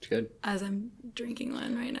 It's good. as I'm drinking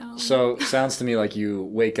one right now. So sounds to me like you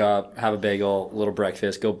wake up, have a bagel, a little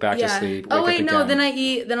breakfast, go back to sleep. Oh wake wait, up no.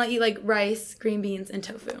 again. Then I'll eat like rice, green beans, and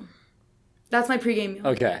tofu. That's my pregame meal.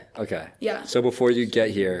 Okay. Okay. Yeah. So before you get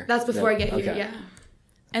here. That's before I get here. okay. Yeah.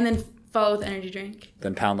 And then follow with energy drink.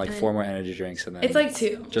 Then pound like And 4 more energy drinks and then. It's like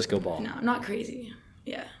 2. Just go ball. No, I'm not crazy.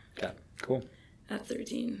 Yeah. Okay. Cool. That's the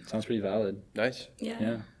routine. Sounds pretty valid. Nice. Yeah.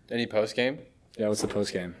 Yeah. Any post game? Yeah. What's the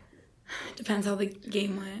post game? Depends how the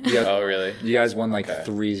game went. Yeah. Oh really? You guys won like Okay.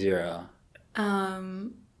 3-0.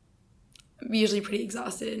 I'm usually pretty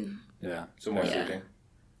exhausted. Yeah. So more Yeah. sleeping.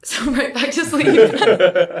 So I'm right back to sleep.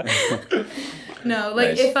 No, like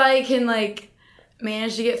Nice. if I can like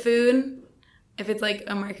manage to get food, if it's like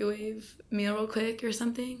a microwave meal real quick or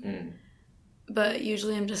something. But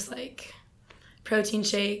usually I'm just like protein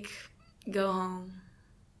shake, go home,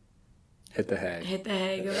 Hit the hay. hit the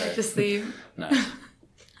hay, go back to sleep. Nice.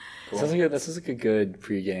 This is like a good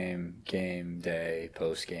pregame, game day,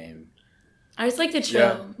 post game. I just like to chill,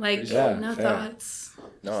 Yeah. like Yeah, no fair. thoughts.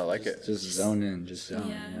 No, I like it. Just zone in, just zone.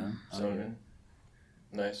 Yeah. You know? Zone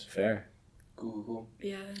in. Nice. Fair. Cool.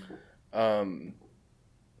 Yeah.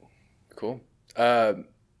 Cool.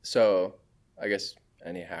 So I guess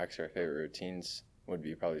any hacks or favorite routines would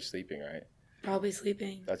be probably sleeping, right? Probably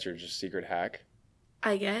sleeping. That's your just secret hack.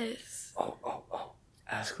 I guess. Oh.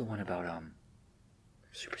 Ask the one about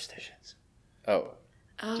superstitions. Oh,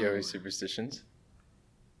 Oh. do you have any superstitions?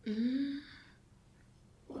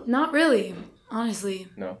 Not really, honestly.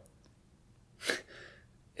 No.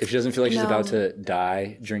 If she doesn't feel like she's No. about to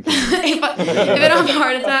die drinking. if I don't have a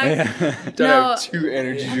heart attack. Don't No, have 2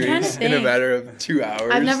 energy I'm trying to drinks in a think. matter of 2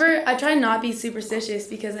 hours. I try not to be superstitious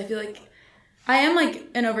because I feel like I am like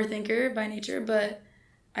an overthinker by nature, but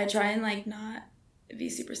I try and like not be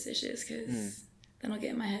superstitious because then I'll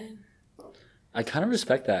get in my head. I kind of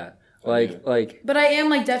respect that. Like, But I am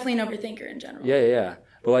like definitely an overthinker in general. yeah.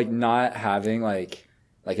 But like not having like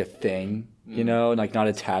a thing, you know, like not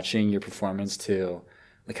attaching your performance to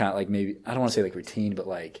like kind of like maybe I don't want to say like routine, but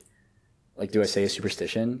like do I say a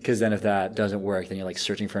superstition? Because then if that doesn't work, then you're like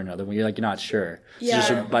searching for another one. You're like you're not sure. Yeah.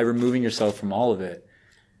 So just by removing yourself from all of it,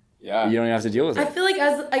 Yeah. you don't even have to deal with I it. feel like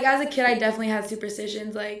as a kid, I definitely had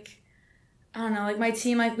superstitions. Like, I don't know, like my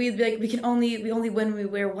team, like we'd be like, we only win when we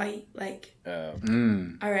wear white. Like, all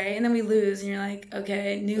right, and then we lose, and you're like,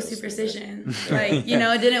 okay, new superstition. Like, you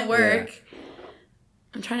know, it didn't work. Yeah.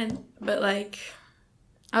 I'm trying to, but like,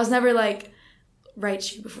 I was never like right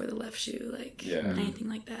shoe before the left shoe, like anything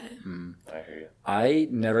like that. I hear you. I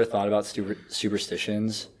never thought about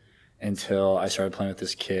superstitions until I started playing with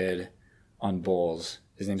this kid on Bulls.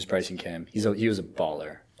 His name's Bryson Kim. He was a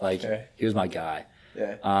baller. Like he was my guy.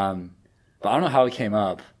 Yeah. But I don't know how it came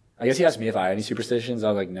up. I guess he asked me if I had any superstitions. I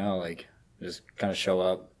was like, no. Like just kind of show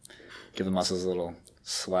up, give the muscles a little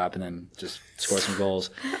slap, and then just score some goals.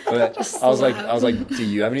 But I was like, do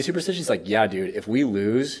you have any superstitions? He's like, yeah, dude. If we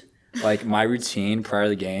lose, like my routine prior to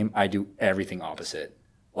the game, I do everything opposite.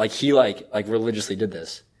 Like he like religiously did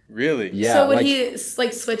this. Really? Yeah. So would he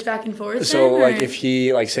like switch back and forth? So then, like if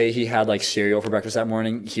he like say he had like cereal for breakfast that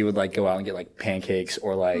morning, he would like go out and get like pancakes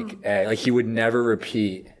or like egg. Like he would never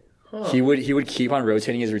repeat. He would keep on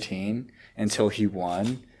rotating his routine until he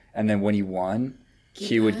won, and then when he won,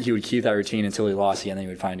 he would keep that routine until he lost again, and then he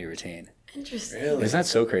would find a new routine. Interesting. Really? Isn't that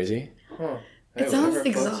so crazy? Huh. It sounds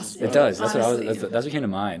exhausting. It does. That's honestly. that's what came to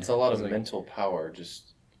mind. It's a lot of mental power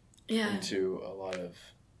just Yeah. into a lot of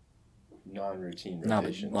non-routine No, but,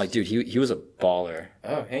 rotations. like dude, he was a baller.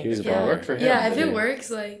 Oh, hey, he was a if it baller. worked for him. Yeah, if then it works,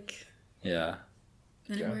 like, Yeah.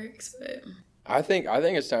 then it works. But I think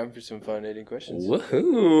it's time for some fun eating questions.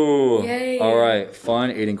 Woohoo! Yay. All right,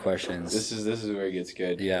 fun eating questions. This is where it gets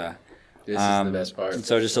good. Yeah. This is the best part.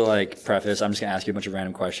 So just to like preface, I'm just gonna ask you a bunch of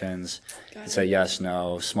random questions. Got Say yes,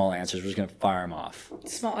 no, small answers. We're just gonna fire them off.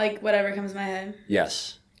 small, like whatever comes to my head.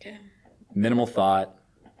 Yes. Okay. Minimal thought.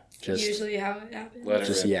 Just Usually how it happens. Let it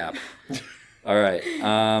just rip. yap. All right.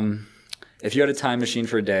 If you had a time machine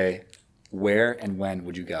for a day, where and when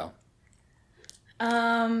would you go?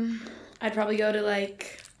 I'd probably go to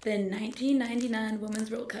like the 1999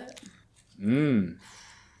 Women's World Cup.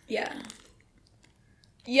 Yeah.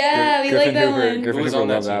 Yeah, we like that one. Griffin Who was Hooper on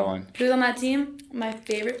that loved that team? one. Who was on that team? My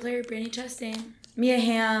favorite player, Brittany Chastain. Mia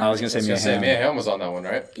Hamm. I was gonna say Mia Mia Hamm. Hamm was on that one,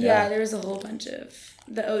 right? Yeah, there was a whole bunch of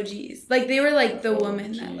the OGs. Like they were like the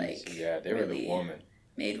woman that like Yeah, they were really the woman.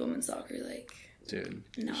 made women's soccer like Dude,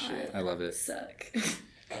 not I love it. suck.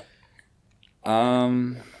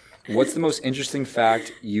 What's the most interesting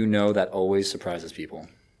fact you know that always surprises people?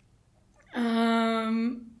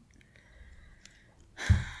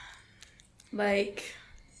 Like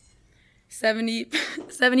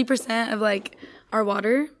 70% of like our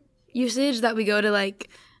water usage that we go to like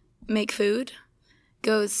make food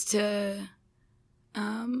goes to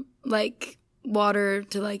like water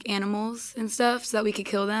to like animals and stuff so that we could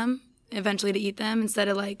kill them eventually to eat them instead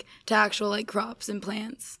of like to actual like crops and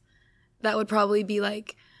plants. That would probably be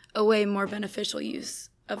like a way more beneficial use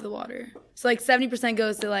of the water. So like 70%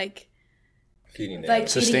 goes to like Feeding them. like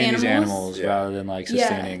Sustain eating these animals Yeah. rather than like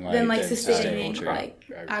sustaining than like like sustaining agriculture.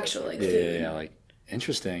 like actual like yeah, food. yeah, like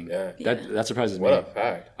interesting. Yeah. That surprises me. What a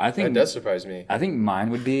fact. I think that does surprise me. I think mine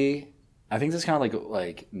would be. I think this is kind of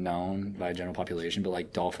like known by general population, but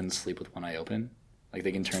like dolphins sleep with one eye open. Like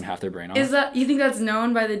they can turn half their brain off. Is that you think that's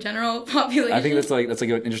known by the general population? I think that's like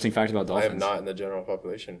an interesting fact about I dolphins. am not in the general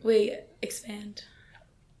population. Wait, expand.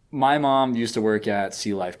 My mom used to work at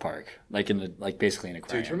Sea Life Park, like basically an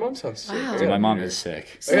aquarium. Dude, your mom sounds sick. Wow. Dude, my mom is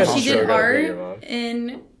sick. So Yeah, she sure, did I gotta meet art your mom.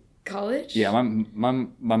 in college. Yeah,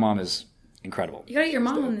 my mom is incredible. You gotta get your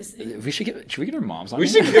mom on this thing. Should we get our moms on? We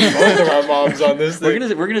here? should get both of our moms on this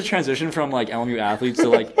thing. We're gonna transition from like LMU athletes to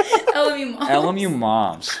like LMU mom. LMU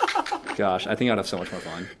moms. Gosh, I think I'd have so much more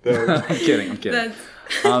fun. I'm kidding. That's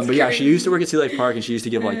But yeah, she used to work at Sea Life Park, and she used to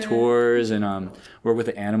give like tours and work with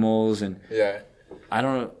the animals. And Yeah. I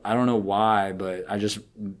don't know why, but I just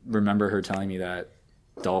remember her telling me that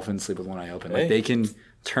dolphins sleep with one eye open. Like Hey. they can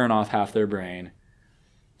turn off half their brain,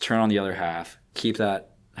 turn on the other half, keep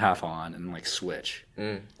that half on, and like switch.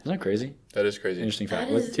 Isn't that crazy? That is crazy. Interesting fact.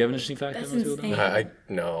 That is- Do you have an interesting fact? that's you want to do about insane.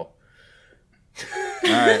 I no. it?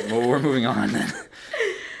 All right. Well, we're moving on then.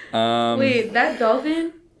 Wait, that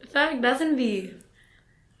dolphin fact, that's gonna be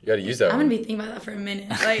You got to use that I'm one. gonna be thinking about that for a minute.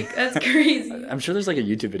 Like that's crazy. I'm sure there's like a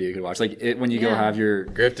YouTube video you could watch. Like when you go Yeah. have your.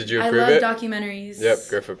 Griff, did you I approve love it? documentaries. Yep,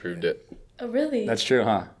 Griff approved it. Oh really? That's true,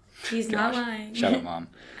 huh? He's not lying. Shout out, mom.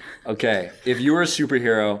 Okay, if you were a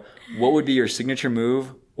superhero, what would be your signature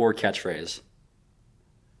move or catchphrase?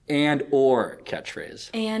 Or catchphrase.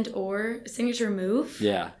 And or signature move.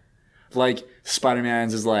 Yeah. Like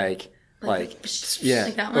Spider-Man's is like, Like yeah,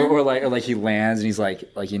 like that one? or like he lands and he's like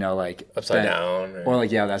you know like Upside bent. down. Or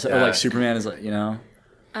like that's or like Superman is like, you know.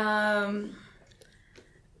 Man,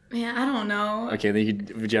 I don't know. Okay, then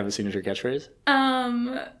would you have a signature catchphrase?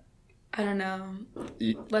 I don't know.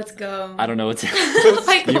 Let's go. I don't know what's.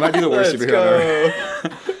 Like, You might be the worst Let's superhero ever.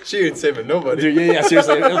 go. She ain't saving nobody. Dude, yeah,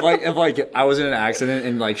 seriously. If like I was in an accident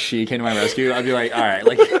and like she came to my rescue, I'd be like, all right,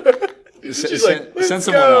 like She's like, "Let's send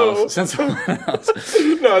someone go." else. Send someone else.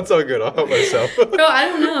 No, it's all good. I'll help myself. Bro, I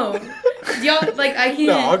don't know. Y'all, like, I can't.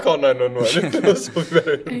 No, I'll call 911. This will be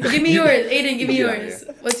better. Give me yours. Aiden, give me Yeah, yours.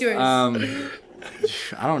 What's yours?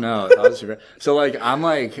 I don't know. If I was so like I'm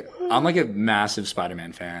like a massive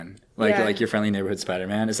Spider-Man fan. Like Yeah. like your friendly neighborhood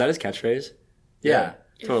Spider-Man. Is that his catchphrase? Yeah,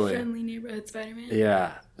 Your totally. friendly neighborhood Spider-Man.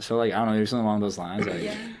 Yeah. So like I don't know, there's something along those lines. Like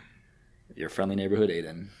Yeah. your friendly neighborhood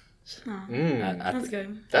Aiden. That's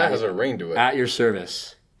good. That has a ring to it. At your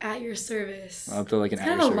service. At your service. I'll throw like an It's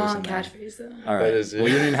at kind your of a service long in there. catchphrase, though. All right. That is it. Well,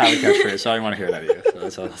 you didn't have a catchphrase, so I didn't want to hear it out of you.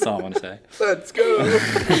 So that's all I want to say. Let's go.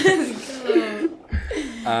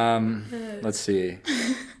 Let's see.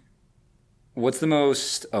 What's the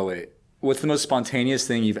most spontaneous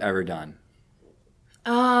thing you've ever done?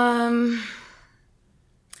 I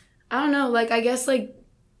don't know. Like, I guess, like,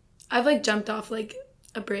 I've, like, jumped off, like,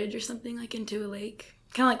 a bridge or something, like, into a lake.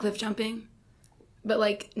 Kind of like cliff jumping. But,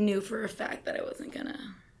 like, knew for a fact that I wasn't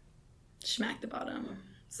gonna smack the bottom.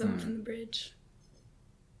 Someone from the bridge.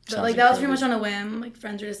 But, Sounds like, that was incredible. pretty much on a whim. Like,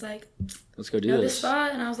 friends were just like, Let's go do know this this.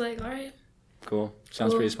 spot? And I was like, all right. Cool.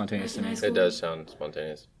 Sounds Cool. pretty spontaneous to me. Nice. It does sound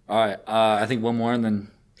spontaneous. All right. I think one more and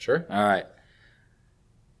then. Sure. All right.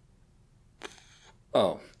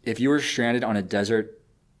 Oh, if you were stranded on a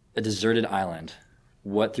deserted island,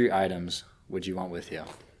 what 3 items would you want with you?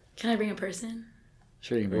 Can I bring a person?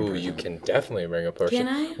 Sure, you can bring a Ooh, person. you can definitely bring a person. Can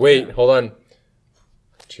I? Wait, hold on.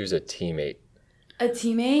 Choose a teammate. A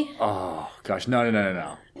teammate? Oh gosh,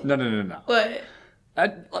 no. What?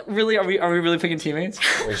 Like, really? Are we really picking teammates?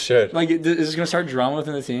 We should. Like, is this gonna start drama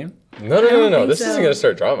within the team? No. think This so. isn't gonna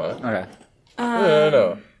start drama. Okay.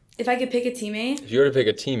 No. If I could pick a teammate? If you were to pick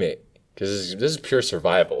a teammate, because this is pure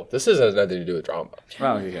survival. This has nothing to do with drama.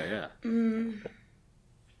 Wow. Yeah.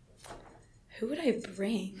 Who would I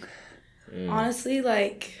bring? Honestly,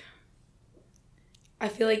 like, I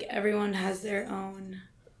feel like everyone has their own,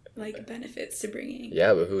 like, benefits to bringing.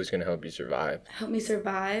 Yeah, but who's gonna help you survive? Help me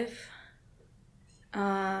survive.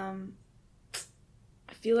 I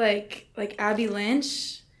feel like Abby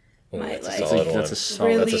Lynch might, That's a like, solid one. That's a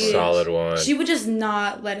solid. That's a really- solid one. she would just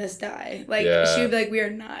not let us die. Like, Yeah. she would be like, we are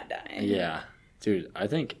not dying. Yeah, dude. I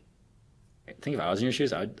think if I was in your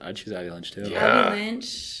shoes, I'd choose Abby Lynch too. Yeah. Abby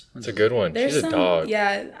Lynch. It's a good one. There's She's a some, dog.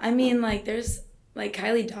 yeah, I mean, like, there's, like,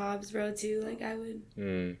 Kylie Dobbs, bro, too. Like, I would,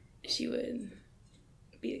 Mm, she would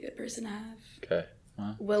be a good person to have. okay.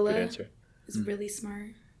 Willa Good answer. is really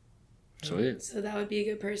smart, Sweet. so that would be a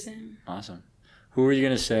good person. Awesome. Who were you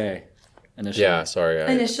gonna say initially? Yeah, sorry.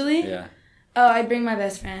 Initially, Yeah. oh, I'd bring my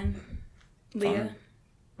best friend, Leah.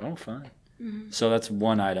 Oh, fun. So that's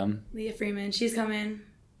one item. Leah Freeman. She's coming.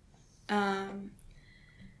 And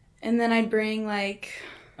then I'd bring, like,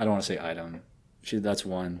 I don't want to say item. That's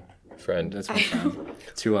one. Friend. That's one friend.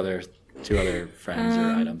 two other friends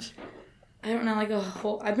or items. I don't know, like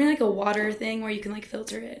I'd bring, like, a water thing where you can, like,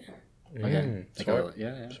 filter it. Okay. Like Smart.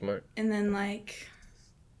 yeah. Smart. And then, like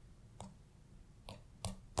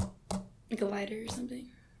a lighter or something.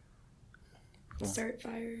 Start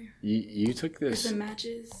fire. You took Or this. some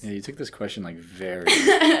matches. Yeah, you took this question like very.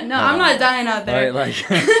 No, I'm not dying out there. like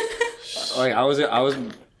I was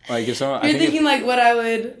like if someone. You're thinking, like, what I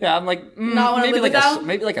would... Yeah, I'm like Not wanna maybe live like without?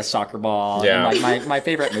 maybe like a soccer ball. Yeah. And, like my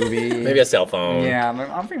favorite movie. Maybe a cell phone. Yeah,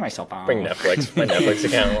 I'll bring my cell phone. Bring Netflix. My Netflix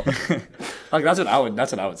account. Like that's what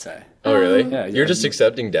I would say. Oh, really? Yeah, You're just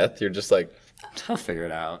accepting death? You're just like, I'll figure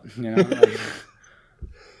it out. You know. Like,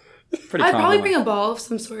 pretty. I'd probably confident. bring a ball of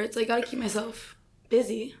some sorts. Like, gotta keep myself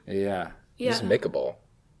busy. Yeah. Yeah. just make a ball.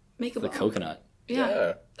 Make a The ball. coconut.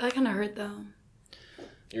 Yeah. That kind of hurt, though.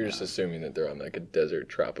 You're just assuming that they're on like a desert,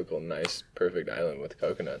 tropical, nice, perfect island with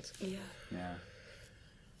coconuts. Yeah.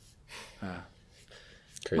 Yeah.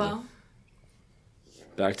 Crazy. Well,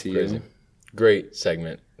 Back to Crazy. you. Great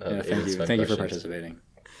segment. Yeah, thank you. Thank you for participating.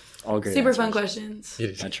 All great. super fun answers. questions. You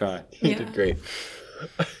did, I try. you Yeah. did great.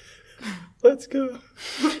 Let's go.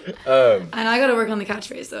 And I gotta work on the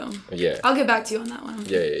catchphrase, though. Yeah. I'll get back to you on that one.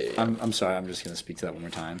 Yeah. I'm sorry. I'm just gonna speak to that one more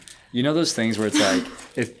time. You know those things where it's like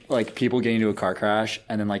if like people get into a car crash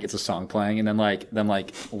and then like it's a song playing and then like them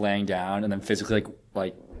like laying down and then physically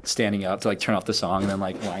like standing up to like turn off the song and then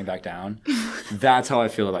like lying back down. That's how I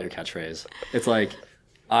feel about your catchphrase. It's like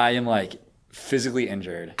I am like physically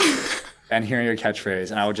injured and hearing your catchphrase,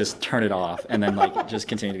 and I would just turn it off and then like just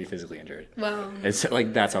continue to be physically injured. Well, It's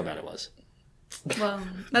like that's how bad it was. well,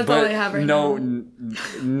 that's all I have right now.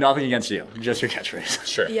 Nothing against you, just your catchphrase.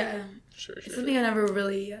 Sure. Yeah. Sure. It's something I never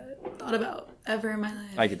really thought about ever in my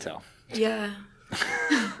life. I could tell. Yeah.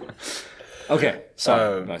 Okay,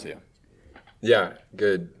 so back to you. Yeah.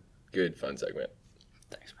 Good fun segment.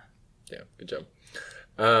 Thanks, man. Yeah. Good job.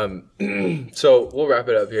 So we'll wrap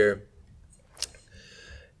it up here.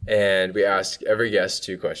 And we ask every guest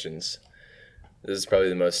 2 questions. This is probably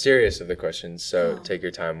the most serious of the questions, so take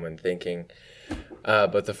your time when thinking.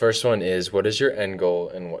 But the first one is, what is your end goal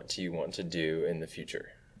and what do you want to do in the future?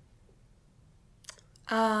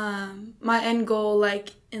 My end goal, like,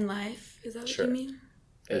 in life, is that what Sure. you mean?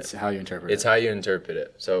 It's how you interpret It's it. how you interpret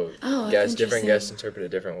it. So that's different interesting. guests interpret it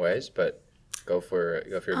different ways, but go for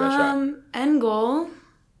your best shot. End goal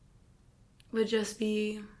would just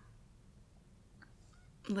be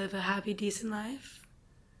live a happy, decent life.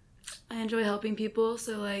 I enjoy helping people,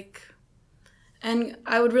 so like, and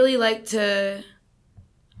I would really like to,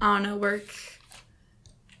 I don't know,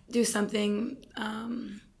 do something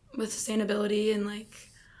with sustainability and like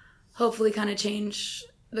hopefully kind of change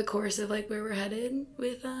the course of like where we're headed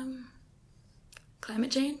with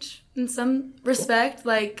climate change in some respect.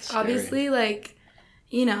 Like Scary. obviously, like,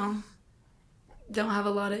 you know, don't have a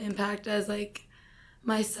lot of impact as like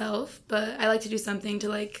myself, but I like to do something to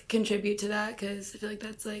like contribute to that because I feel like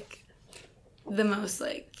that's like the most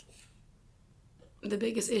like the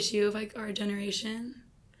biggest issue of like our generation.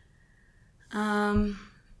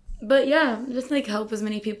 But yeah, just like help as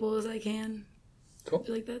many people as I can. Cool. I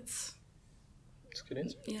feel like that's That's a good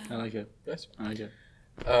answer. yeah. I like it. Nice. I like it.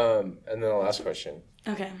 And then the last question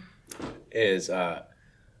Okay. is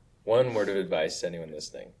one word of advice to anyone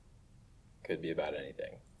listening. Could be about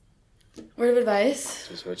anything. Word of advice.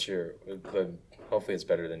 Just what's your, hopefully it's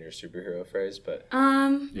better than your superhero phrase, but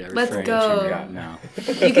Yeah, Let's refrain what you go. got now.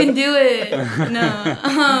 You can do it.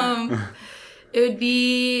 No. It would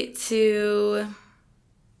be to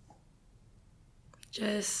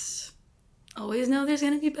just always know there's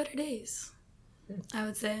going to be better days. I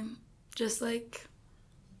would say. Just like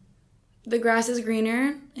the grass is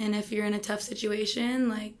greener, and if you're in a tough situation,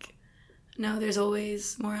 like, no, there's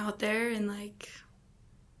always more out there, and like,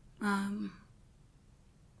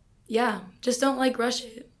 yeah, just don't like rush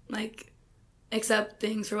it. Like, accept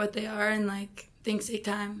things for what they are, and like, things take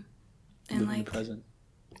time. And Live in the like, present.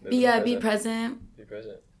 be present. Be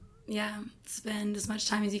present. Yeah, spend as much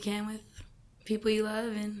time as you can with people you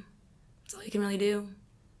love, and that's all you can really do.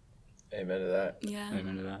 Amen to that. Yeah,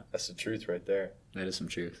 Amen to that. That's the truth right there. That is some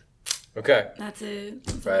truth. Okay. that's it.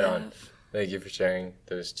 That's all Right I on. have. Thank you for sharing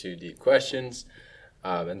those 2 deep questions.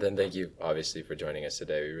 And then thank you, obviously, for joining us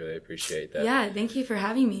today. We really appreciate that. Yeah, thank you for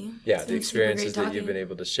having me. Yeah, It's the been super great experiences that you've talking. been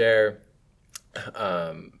able to share.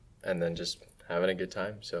 And then just having a good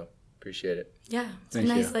time. So appreciate it. Yeah, it's Thank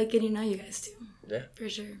been nice you. like getting to know you guys too. Yeah. For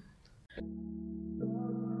sure.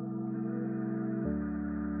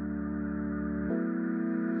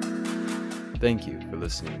 Thank you for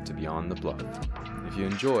listening to Beyond the Bluff. If you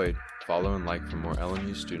enjoyed, follow and like for more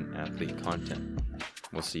LMU student athlete content.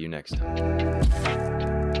 We'll see you next time.